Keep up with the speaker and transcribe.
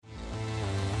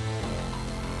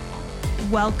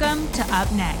Welcome to Up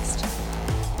Next.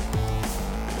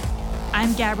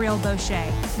 I'm Gabrielle Boucher,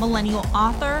 millennial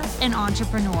author and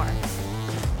entrepreneur.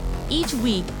 Each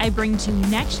week, I bring to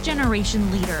next generation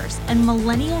leaders and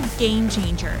millennial game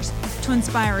changers to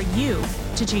inspire you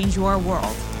to change your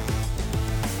world.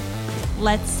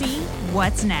 Let's see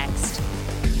what's next.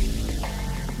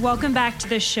 Welcome back to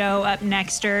the show, Up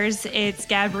Nexters. It's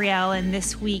Gabrielle, and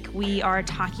this week we are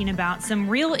talking about some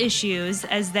real issues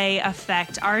as they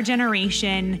affect our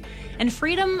generation and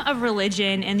freedom of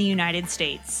religion in the United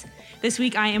States. This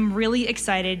week, I am really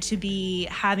excited to be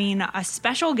having a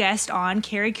special guest on,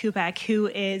 Carrie Kupek, who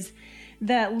is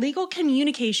the Legal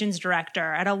Communications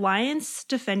Director at Alliance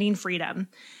Defending Freedom.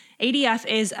 ADF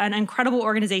is an incredible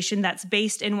organization that's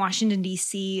based in Washington,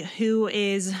 D.C., who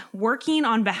is working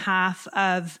on behalf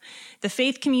of the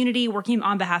faith community, working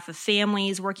on behalf of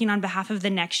families, working on behalf of the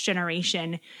next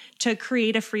generation to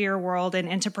create a freer world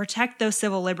and to protect those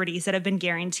civil liberties that have been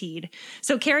guaranteed.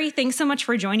 So, Carrie, thanks so much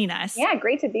for joining us. Yeah,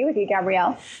 great to be with you,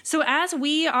 Gabrielle. So as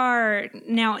we are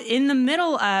now in the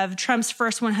middle of Trump's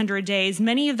first 100 days,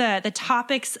 many of the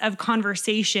topics of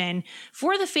conversation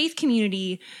for the faith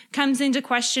community comes into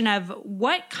question of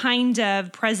what kind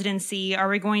of presidency are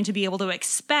we going to be able to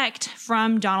expect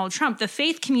from Donald Trump. The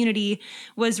faith community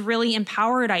was really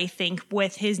empowered, I think,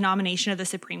 with his nomination of the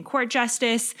Supreme Court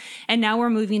justice. And now we're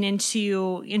moving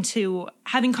into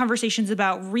having conversations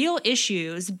about real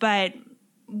issues. But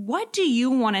what do you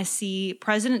want to see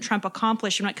President Trump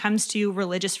accomplish when it comes to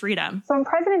religious freedom? So when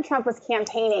President Trump was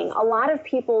campaigning, a lot of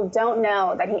people don't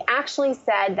know that he actually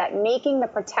said that making the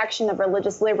protection of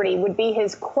religious liberty would be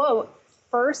his, quote,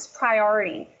 first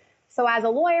priority. So as a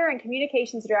lawyer and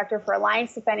communications director for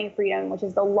Alliance Defending Freedom, which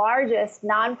is the largest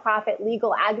nonprofit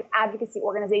legal advocacy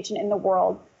organization in the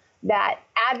world that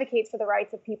advocates for the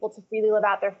rights of people to freely live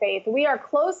out their faith, we are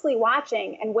closely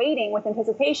watching and waiting with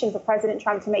anticipation for President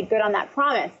Trump to make good on that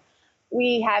promise.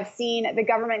 We have seen the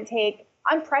government take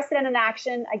unprecedented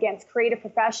action against creative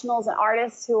professionals and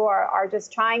artists who are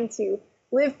just trying to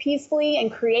live peacefully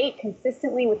and create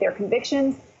consistently with their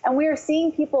convictions. And we are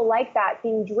seeing people like that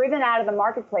being driven out of the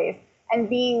marketplace and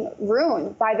being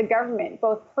ruined by the government,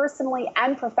 both personally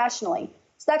and professionally.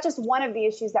 So that's just one of the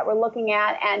issues that we're looking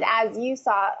at. And as you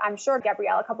saw, I'm sure,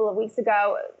 Gabrielle, a couple of weeks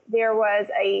ago, there was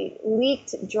a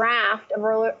leaked draft of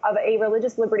a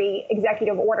religious liberty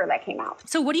executive order that came out.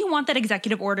 So what do you want that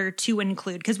executive order to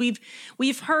include? Because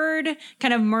we've heard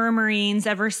kind of murmurings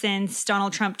ever since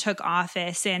Donald Trump took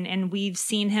office, and we've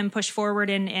seen him push forward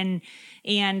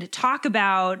and talk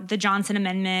about the Johnson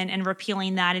Amendment and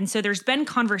repealing that. And so there's been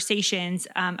conversations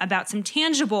about some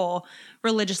tangible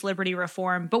religious liberty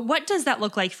reform. But what does that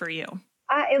look like for you?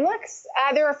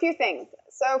 There are a few things.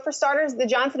 So for starters, the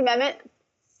Johnson Amendment,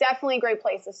 definitely a great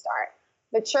place to start.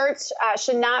 The church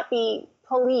should not be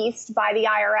policed by the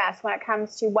IRS when it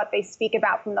comes to what they speak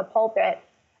about from the pulpit.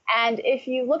 And if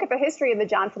you look at the history of the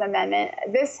Johnson Amendment,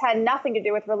 this had nothing to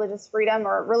do with religious freedom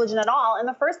or religion at all in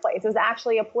the first place. It was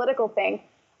actually a political thing.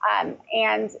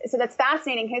 And so that's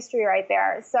fascinating history right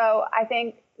there. So I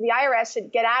think the IRS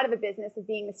should get out of the business of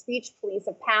being the speech police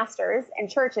of pastors and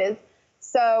churches.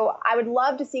 So I would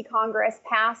love to see Congress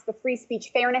pass the Free Speech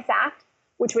Fairness Act,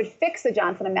 which would fix the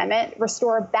Johnson Amendment,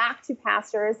 restore back to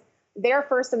pastors their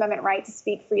First Amendment right to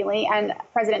speak freely. And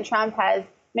President Trump has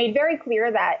made very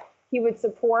clear that he would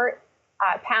support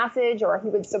passage, or he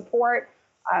would support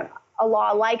a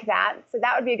law like that. So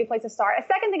that would be a good place to start. A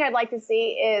second thing I'd like to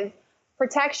see is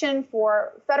protection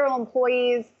for federal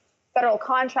employees, federal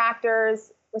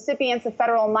contractors, recipients of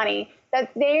federal money, that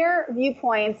their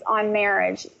viewpoints on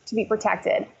marriage to be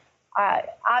protected.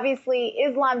 Obviously,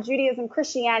 Islam, Judaism,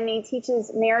 Christianity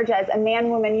teaches marriage as a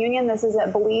man-woman union. This is a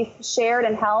belief shared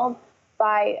and held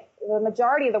by the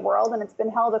majority of the world, and it's been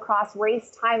held across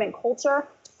race, time, and culture.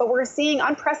 But we're seeing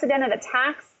unprecedented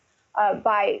attacks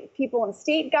by people in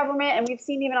state government, and we've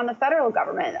seen even on the federal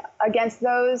government, against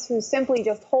those who simply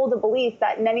just hold a belief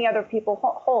that many other people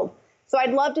hold. So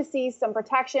I'd love to see some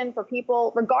protection for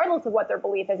people, regardless of what their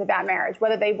belief is about marriage,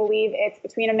 whether they believe it's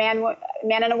between a man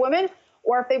and a woman,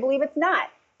 or if they believe it's not.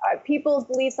 People's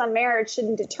beliefs on marriage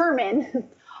shouldn't determine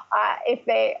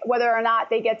whether or not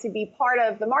they get to be part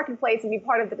of the marketplace and be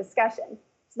part of the discussion.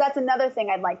 So that's another thing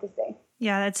I'd like to see.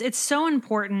 Yeah, it's so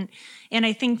important. And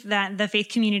I think that the faith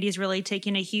community is really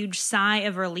taking a huge sigh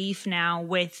of relief now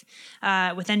with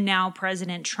a now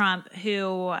President Trump,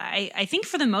 who I think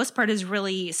for the most part has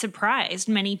really surprised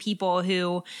many people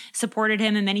who supported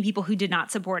him and many people who did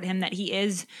not support him, that he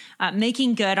is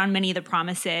making good on many of the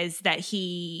promises that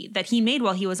he made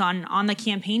while he was on the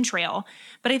campaign trail.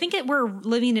 But I think we're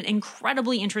living in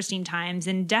incredibly interesting times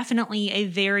and definitely a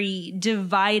very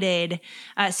divided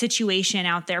situation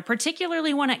out there, particularly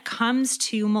when it comes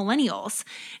to millennials.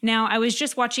 Now, I was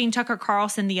just watching Tucker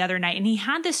Carlson the other night, and he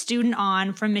had this student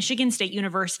on from Michigan State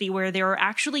University where they were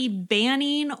actually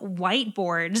banning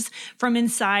whiteboards from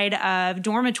inside of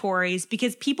dormitories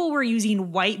because people were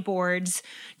using whiteboards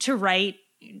to write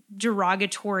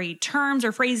derogatory terms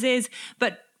or phrases.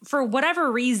 But for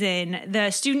whatever reason, the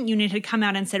student union had come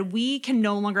out and said, we can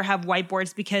no longer have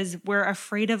whiteboards because we're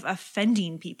afraid of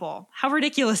offending people. How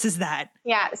ridiculous is that?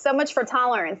 Yeah, so much for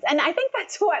tolerance. And I think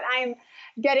that's what I'm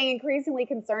getting increasingly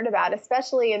concerned about,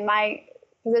 especially in my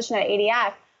position at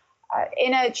ADF.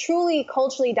 In a truly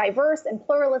culturally diverse and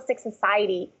pluralistic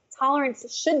society, tolerance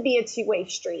should be a two-way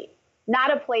street,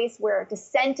 not a place where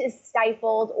dissent is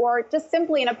stifled or just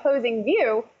simply an opposing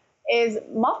view is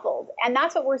muffled. And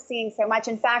that's what we're seeing so much.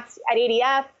 In fact, at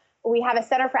ADF, we have a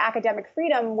Center for Academic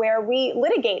Freedom where we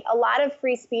litigate a lot of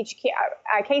free speech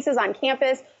cases on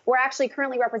campus. We're actually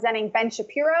currently representing Ben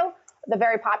Shapiro, the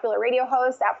very popular radio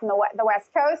host out from the West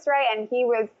Coast, right? And he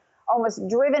was almost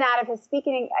driven out of his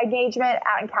speaking engagement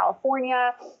out in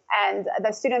California. And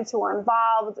the students who were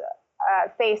involved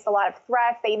faced a lot of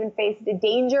threats. They even faced a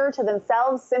danger to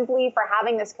themselves simply for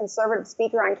having this conservative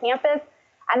speaker on campus.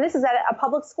 And this is at a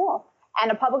public school, and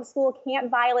a public school can't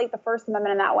violate the First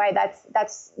Amendment in that way.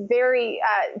 That's very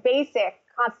basic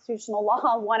constitutional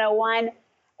law 101.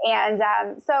 And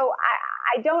so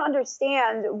I don't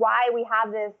understand why we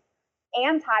have this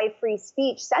anti-free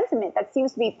speech sentiment that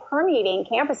seems to be permeating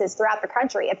campuses throughout the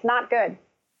country. It's not good.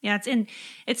 Yeah,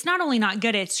 it's not only not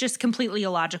good, it's just completely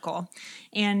illogical.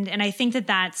 And I think that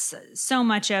that's so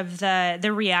much of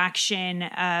the reaction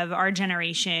of our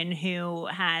generation who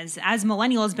has, as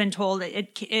millennials, been told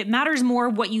it matters more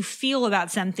what you feel about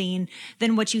something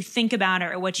than what you think about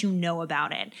it or what you know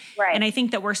about it. Right. And I think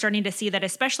that we're starting to see that,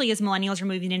 especially as millennials are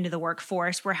moving into the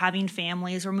workforce, we're having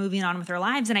families, we're moving on with our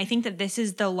lives. And I think that this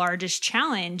is the largest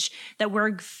challenge that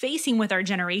we're facing with our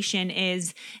generation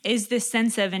is this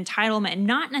sense of entitlement,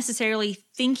 not necessarily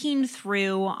thinking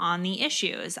through on the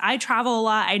issues. I travel a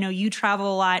lot. I know you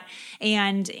travel a lot.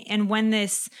 And when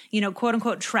this, quote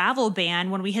unquote travel ban,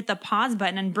 when we hit the pause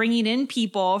button and bringing in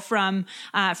people from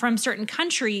certain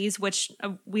countries, which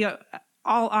we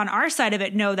all on our side of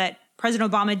it know that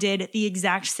President Obama did the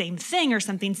exact same thing or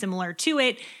something similar to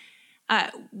it.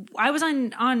 I was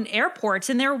on airports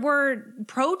and there were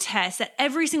protests at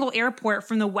every single airport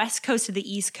from the West Coast to the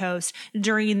East Coast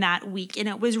during that week. And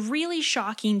it was really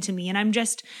shocking to me. And I'm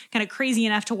just kind of crazy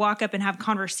enough to walk up and have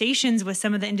conversations with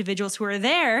some of the individuals who are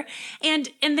there. And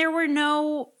there were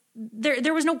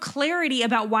there was no clarity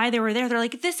about why they were there. They're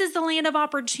like, this is the land of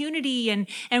opportunity and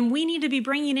we need to be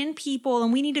bringing in people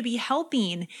and we need to be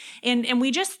helping. And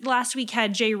we just last week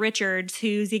had Jay Richards,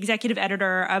 who's the executive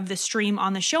editor of The Stream,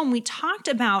 on the show. And we talked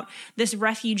about this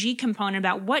refugee component,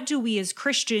 about what do we as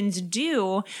Christians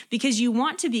do, because you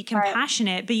want to be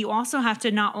compassionate, right, but you also have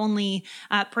to not only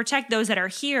protect those that are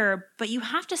here, but you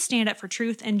have to stand up for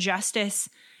truth and justice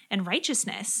and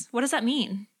righteousness. What does that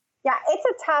mean? Yeah, it's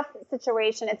a tough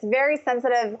situation. It's very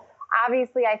sensitive.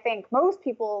 Obviously, I think most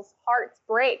people's hearts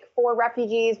break for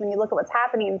refugees when you look at what's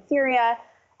happening in Syria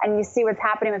and you see what's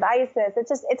happening with ISIS.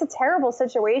 It's a terrible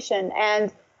situation.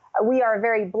 And we are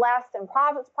very blessed and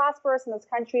prosperous in this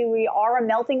country. We are a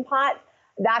melting pot.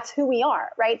 That's who we are,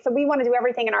 right? So we want to do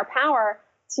everything in our power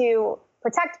to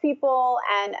protect people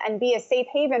and be a safe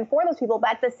haven for those people.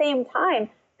 But at the same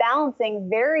time, balancing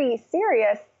very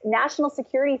serious national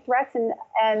security threats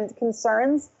and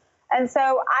concerns. And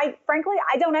so frankly,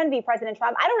 I don't envy President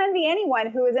Trump. I don't envy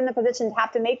anyone who is in the position to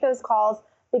have to make those calls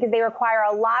because they require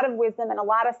a lot of wisdom and a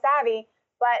lot of savvy.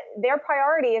 But their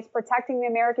priority is protecting the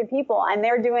American people, and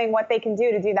they're doing what they can do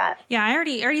to do that. Yeah, I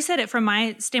already said it from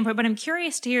my standpoint, but I'm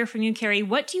curious to hear from you, Carrie.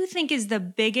 What do you think is the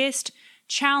biggest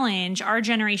challenge our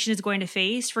generation is going to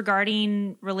face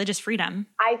regarding religious freedom?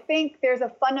 I think there's a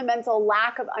fundamental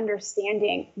lack of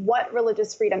understanding what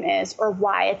religious freedom is or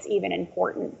why it's even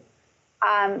important.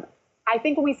 I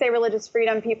think when we say religious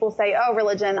freedom, people say, oh,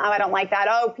 religion, oh, I don't like that.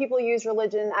 Oh, people use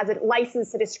religion as a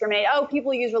license to discriminate. Oh,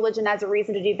 people use religion as a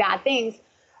reason to do bad things.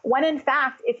 When in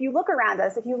fact, if you look around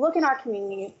us, if you look in our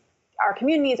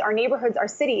communities, our neighborhoods, our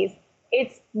cities,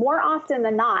 it's more often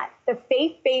than not the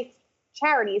faith-based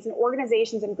charities and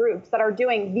organizations and groups that are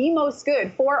doing the most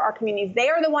good for our communities. They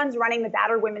are the ones running the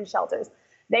battered women's shelters.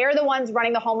 They are the ones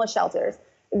running the homeless shelters.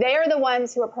 They are the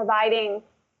ones who are providing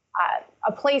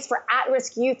a place for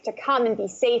at-risk youth to come and be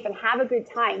safe and have a good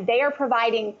time. They are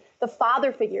providing the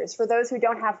father figures for those who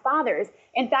don't have fathers.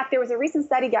 In fact, there was a recent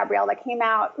study, Gabrielle, that came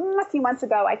out a few months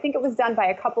ago. I think it was done by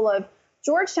a couple of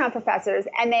Georgetown professors,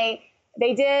 and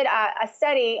they did a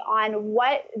study on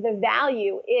what the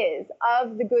value is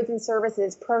of the goods and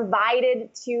services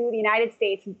provided to the United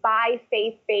States by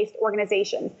faith-based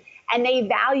organizations. And they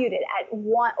valued it at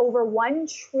over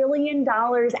 $1 trillion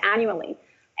annually.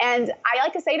 And I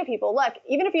like to say to people, look,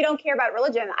 even if you don't care about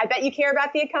religion, I bet you care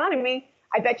about the economy.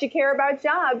 I bet you care about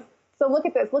jobs. So look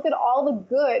at this. Look at all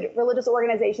the good religious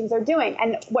organizations are doing.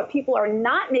 And what people are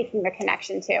not making the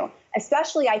connection to,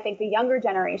 especially I think the younger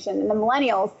generation and the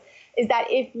millennials, is that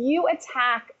if you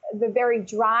attack the very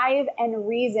drive and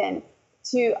reason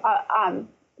to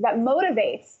that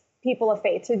motivates people of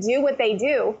faith to do what they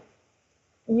do,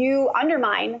 you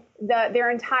undermine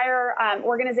their entire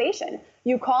organization.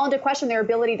 You call into question their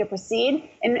ability to proceed.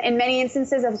 In many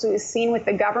instances, as we've seen with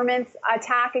the government's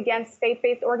attack against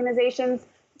faith-based organizations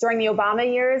during the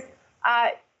Obama years,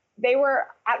 they were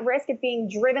at risk of being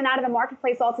driven out of the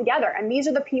marketplace altogether. And these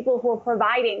are the people who are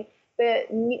providing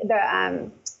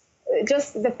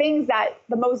just the things that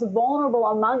the most vulnerable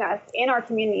among us in our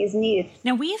communities need.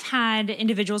 Now, we've had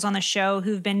individuals on the show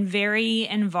who've been very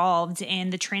involved in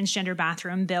the transgender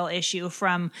bathroom bill issue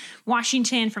from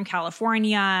Washington, from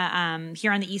California,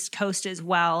 here on the East Coast as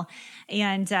well.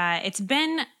 And it's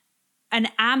been an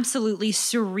absolutely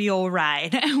surreal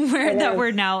ride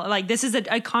we're now like, this is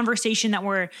a conversation that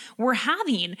we're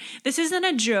having. This isn't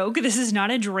a joke. This is not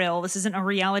a drill. This isn't a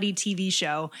reality TV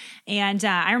show. And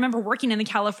I remember working in the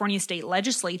California state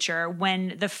legislature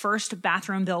when the first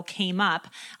bathroom bill came up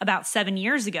about 7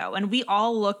 years ago. And we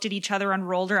all looked at each other and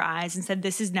rolled our eyes and said,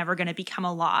 this is never going to become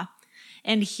a law.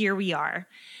 And here we are.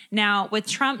 Now, with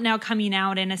Trump now coming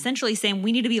out and essentially saying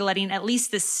we need to be letting at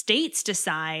least the states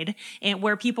decide, and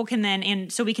where people can then,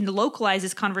 and so we can localize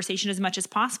this conversation as much as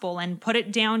possible and put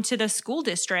it down to the school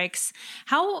districts.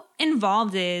 How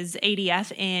involved is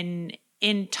ADF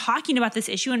in talking about this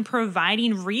issue and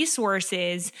providing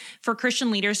resources for Christian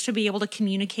leaders to be able to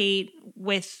communicate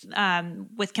with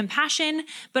compassion,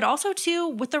 but also too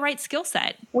with the right skill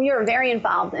set? We are very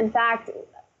involved. In fact,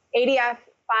 ADF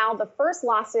filed the first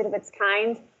lawsuit of its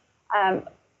kind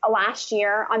last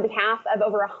year on behalf of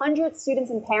over 100 students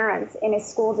and parents in a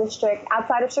school district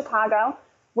outside of Chicago,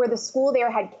 where the school there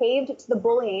had caved to the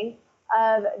bullying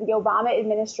of the Obama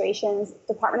administration's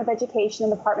Department of Education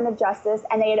and Department of Justice,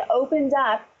 and they had opened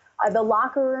up the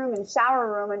locker room and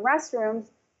shower room and restrooms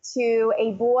to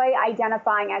a boy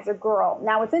identifying as a girl.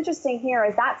 Now, what's interesting here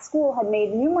is that school had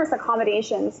made numerous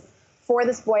accommodations for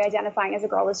this boy identifying as a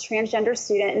girl, this transgender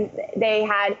student. And they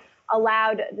had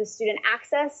allowed the student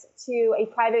access to a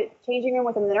private changing room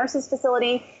within the nurse's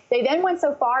facility. They then went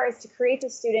so far as to create the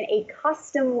student a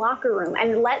custom locker room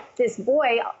and let this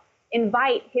boy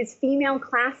invite his female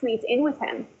classmates in with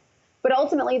him. But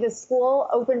ultimately, the school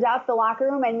opened up the locker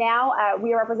room, and now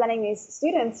we are representing these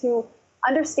students who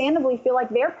understandably feel like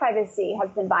their privacy has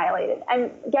been violated.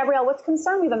 And Gabrielle, what's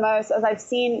concerned me the most, as I've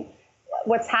seen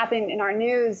what's happened in our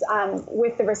news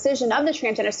with the rescission of the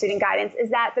transgender student guidance, is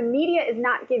that the media is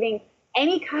not giving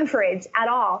any coverage at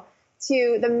all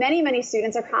to the many, many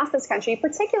students across this country,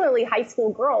 particularly high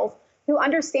school girls, who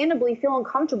understandably feel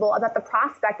uncomfortable about the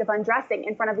prospect of undressing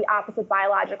in front of the opposite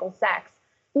biological sex.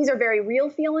 These are very real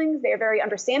feelings. They are very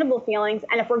understandable feelings.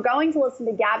 And if we're going to listen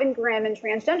to Gavin Grimm and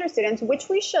transgender students, which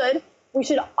we should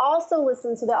also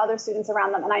listen to the other students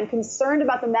around them. And I'm concerned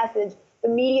about the message the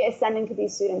media is sending to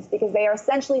these students, because they are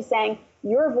essentially saying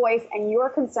your voice and your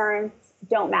concerns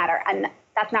don't matter. And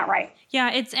that's not right. Yeah,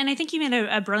 and I think you made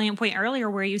a brilliant point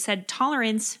earlier where you said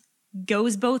tolerance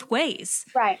goes both ways.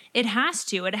 Right. It has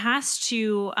to. It has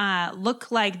to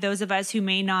look like those of us who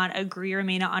may not agree or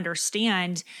may not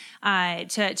understand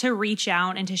to reach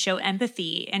out and to show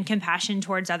empathy and compassion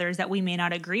towards others that we may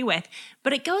not agree with.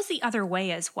 But it goes the other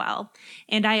way as well.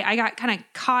 And I got kind of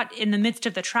caught in the midst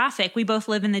of the traffic. We both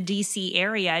live in the DC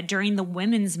area during the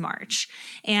Women's March.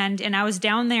 And I was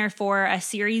down there for a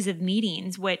series of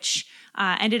meetings, which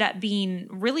ended up being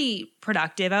really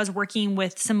productive. I was working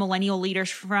with some millennial leaders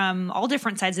from all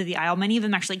different sides of the aisle. Many of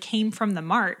them actually came from the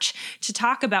march to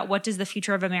talk about what does the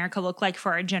future of America look like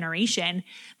for our generation.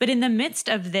 But in the midst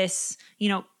of this,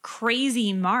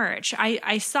 crazy march,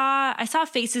 I saw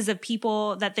faces of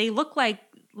people that they look like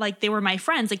they were my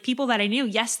friends, like people that I knew.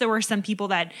 Yes, there were some people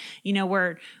that,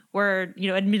 were,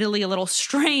 admittedly a little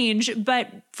strange, but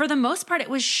for the most part, it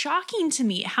was shocking to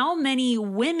me how many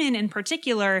women in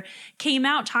particular came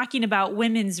out talking about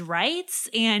women's rights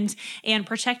and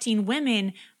protecting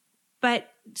women. But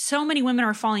so many women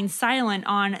are falling silent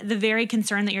on the very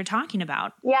concern that you're talking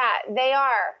about. Yeah, they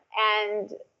are. And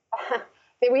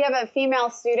we have a female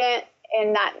student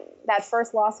in that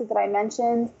first lawsuit that I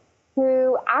mentioned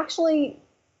who actually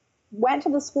went to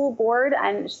the school board,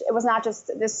 and it was not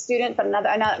just this student, but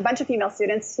a bunch of female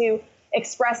students who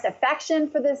expressed affection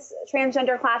for this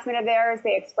transgender classmate of theirs.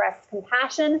 They expressed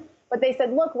compassion, but they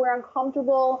said, look, we're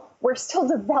uncomfortable. We're still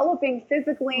developing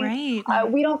physically.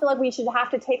 Right. We don't feel like we should have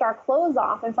to take our clothes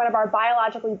off in front of our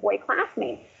biologically boy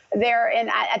classmate. They're in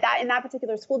that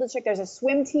particular school district, there's a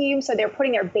swim team, so they're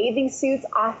putting their bathing suits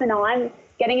off and on,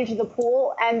 getting into the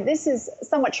pool, and this is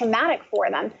somewhat traumatic for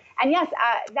them. And yes,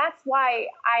 that's why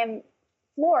I'm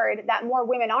floored that more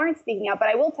women aren't speaking up. But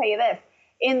I will tell you this,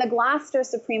 in the Gloucester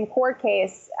Supreme Court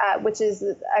case, which is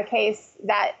a case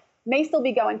that may still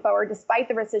be going forward despite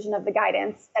the rescission of the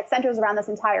guidance that centers around this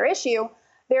entire issue,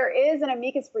 there is an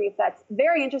amicus brief that's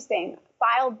very interesting,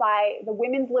 filed by the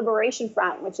Women's Liberation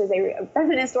Front, which is a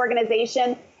feminist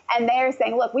organization. And they're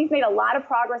saying, look, we've made a lot of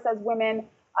progress as women.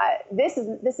 This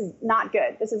is not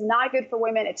good. This is not good for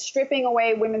women. It's stripping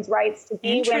away women's rights to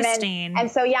be women. And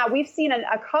so, yeah, we've seen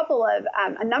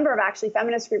a number of actually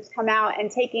feminist groups come out and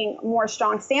taking more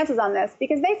strong stances on this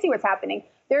because they see what's happening.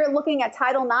 They're looking at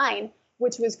Title IX,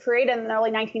 which was created in the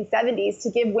early 1970s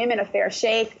to give women a fair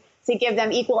shake, to give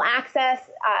them equal access,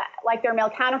 like their male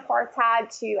counterparts had,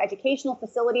 to educational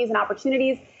facilities and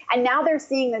opportunities. And now they're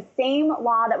seeing the same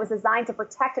law that was designed to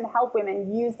protect and help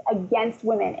women used against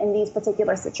women in these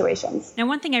particular situations. And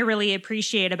one thing I really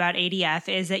appreciate about ADF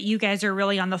is that you guys are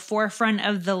really on the forefront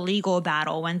of the legal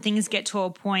battle when things get to a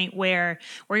point where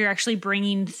you're actually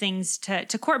bringing things to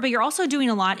court, but you're also doing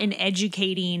a lot in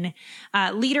educating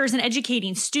leaders and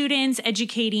educating students,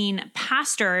 educating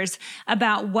pastors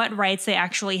about what rights they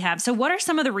actually have. So what are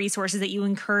some of the resources that you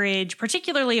encourage,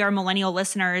 particularly our millennial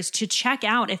listeners, to check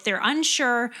out if they're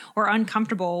unsure or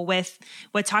uncomfortable with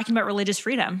talking about religious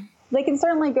freedom? They can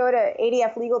certainly go to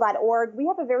adflegal.org. We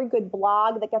have a very good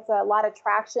blog that gets a lot of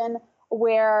traction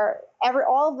where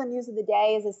all of the news of the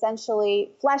day is essentially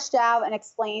fleshed out and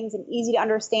explains in easy to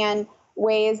understand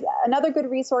ways. Another good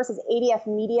resource is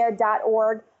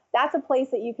adfmedia.org. That's a place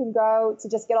that you can go to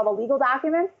just get all the legal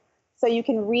documents. So you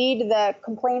can read the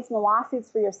complaints and the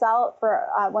lawsuits for yourself, for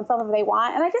oneself if they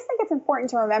want. And I just think it's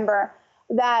important to remember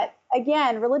that,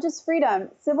 again, religious freedom,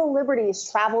 civil liberties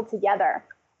travel together.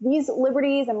 These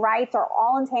liberties and rights are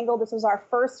all entangled. This was our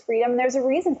first freedom. There's a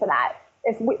reason for that.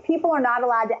 If people are not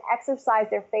allowed to exercise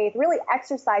their faith, really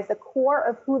exercise the core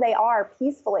of who they are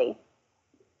peacefully,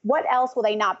 what else will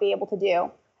they not be able to do?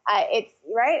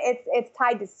 It's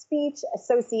tied to speech,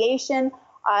 association.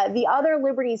 The other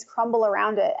liberties crumble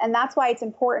around it. And that's why it's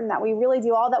important that we really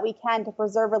do all that we can to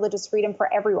preserve religious freedom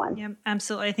for everyone. Yeah,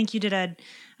 absolutely. I think you did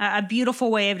a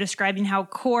beautiful way of describing how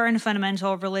core and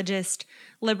fundamental religious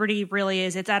liberty really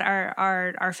is. It's at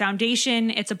our foundation.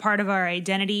 It's a part of our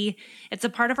identity. It's a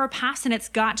part of our past, and it's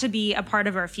got to be a part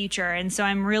of our future. And so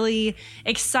I'm really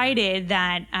excited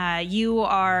that you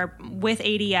are with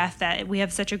ADF, that we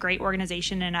have such a great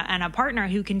organization and a partner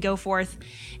who can go forth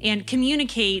and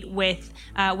communicate with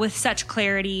such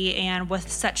clarity and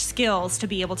with such skills to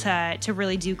be able to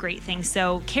really do great things.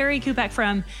 So Carrie Kupek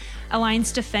from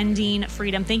Alliance Defending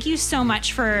Freedom, thank you so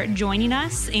much for joining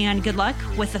us, and good luck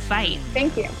with the fight.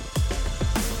 Thank you.